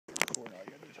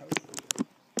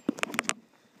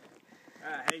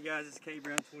Hey guys, it's K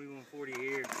Brown 2140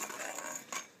 here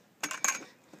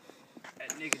at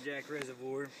Nickajack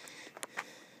Reservoir.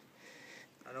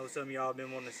 I know some of y'all have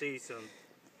been wanting to see some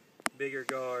bigger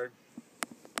guard.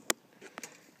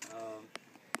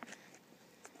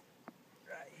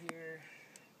 Right here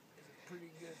is a pretty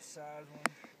good size one.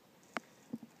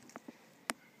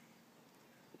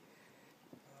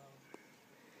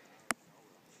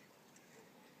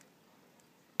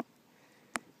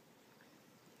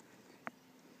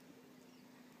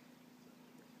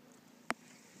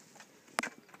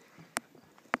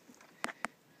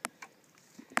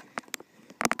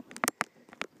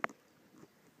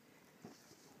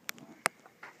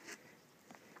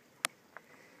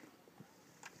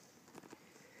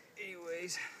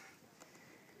 Anyways,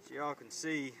 so y'all can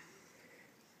see,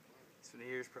 this one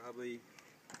here is probably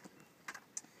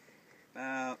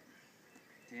about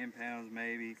 10 pounds,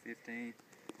 maybe 15.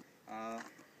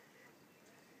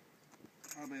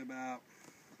 Probably about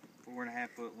 4.5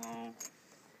 foot long.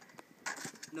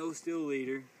 No steel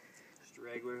leader, just a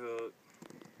regular hook.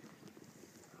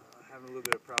 Having a little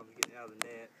bit of problem getting out of the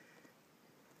net.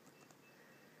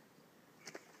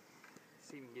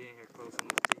 See if we can get in here close on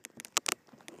the teeth.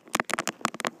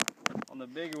 On the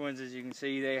bigger ones, as you can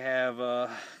see, they have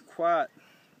quite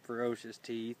ferocious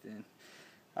teeth, and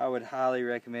I would highly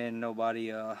recommend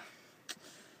nobody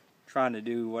trying to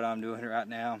do what I'm doing right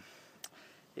now.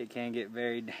 It can get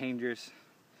very dangerous.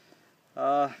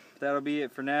 That'll be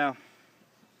it for now.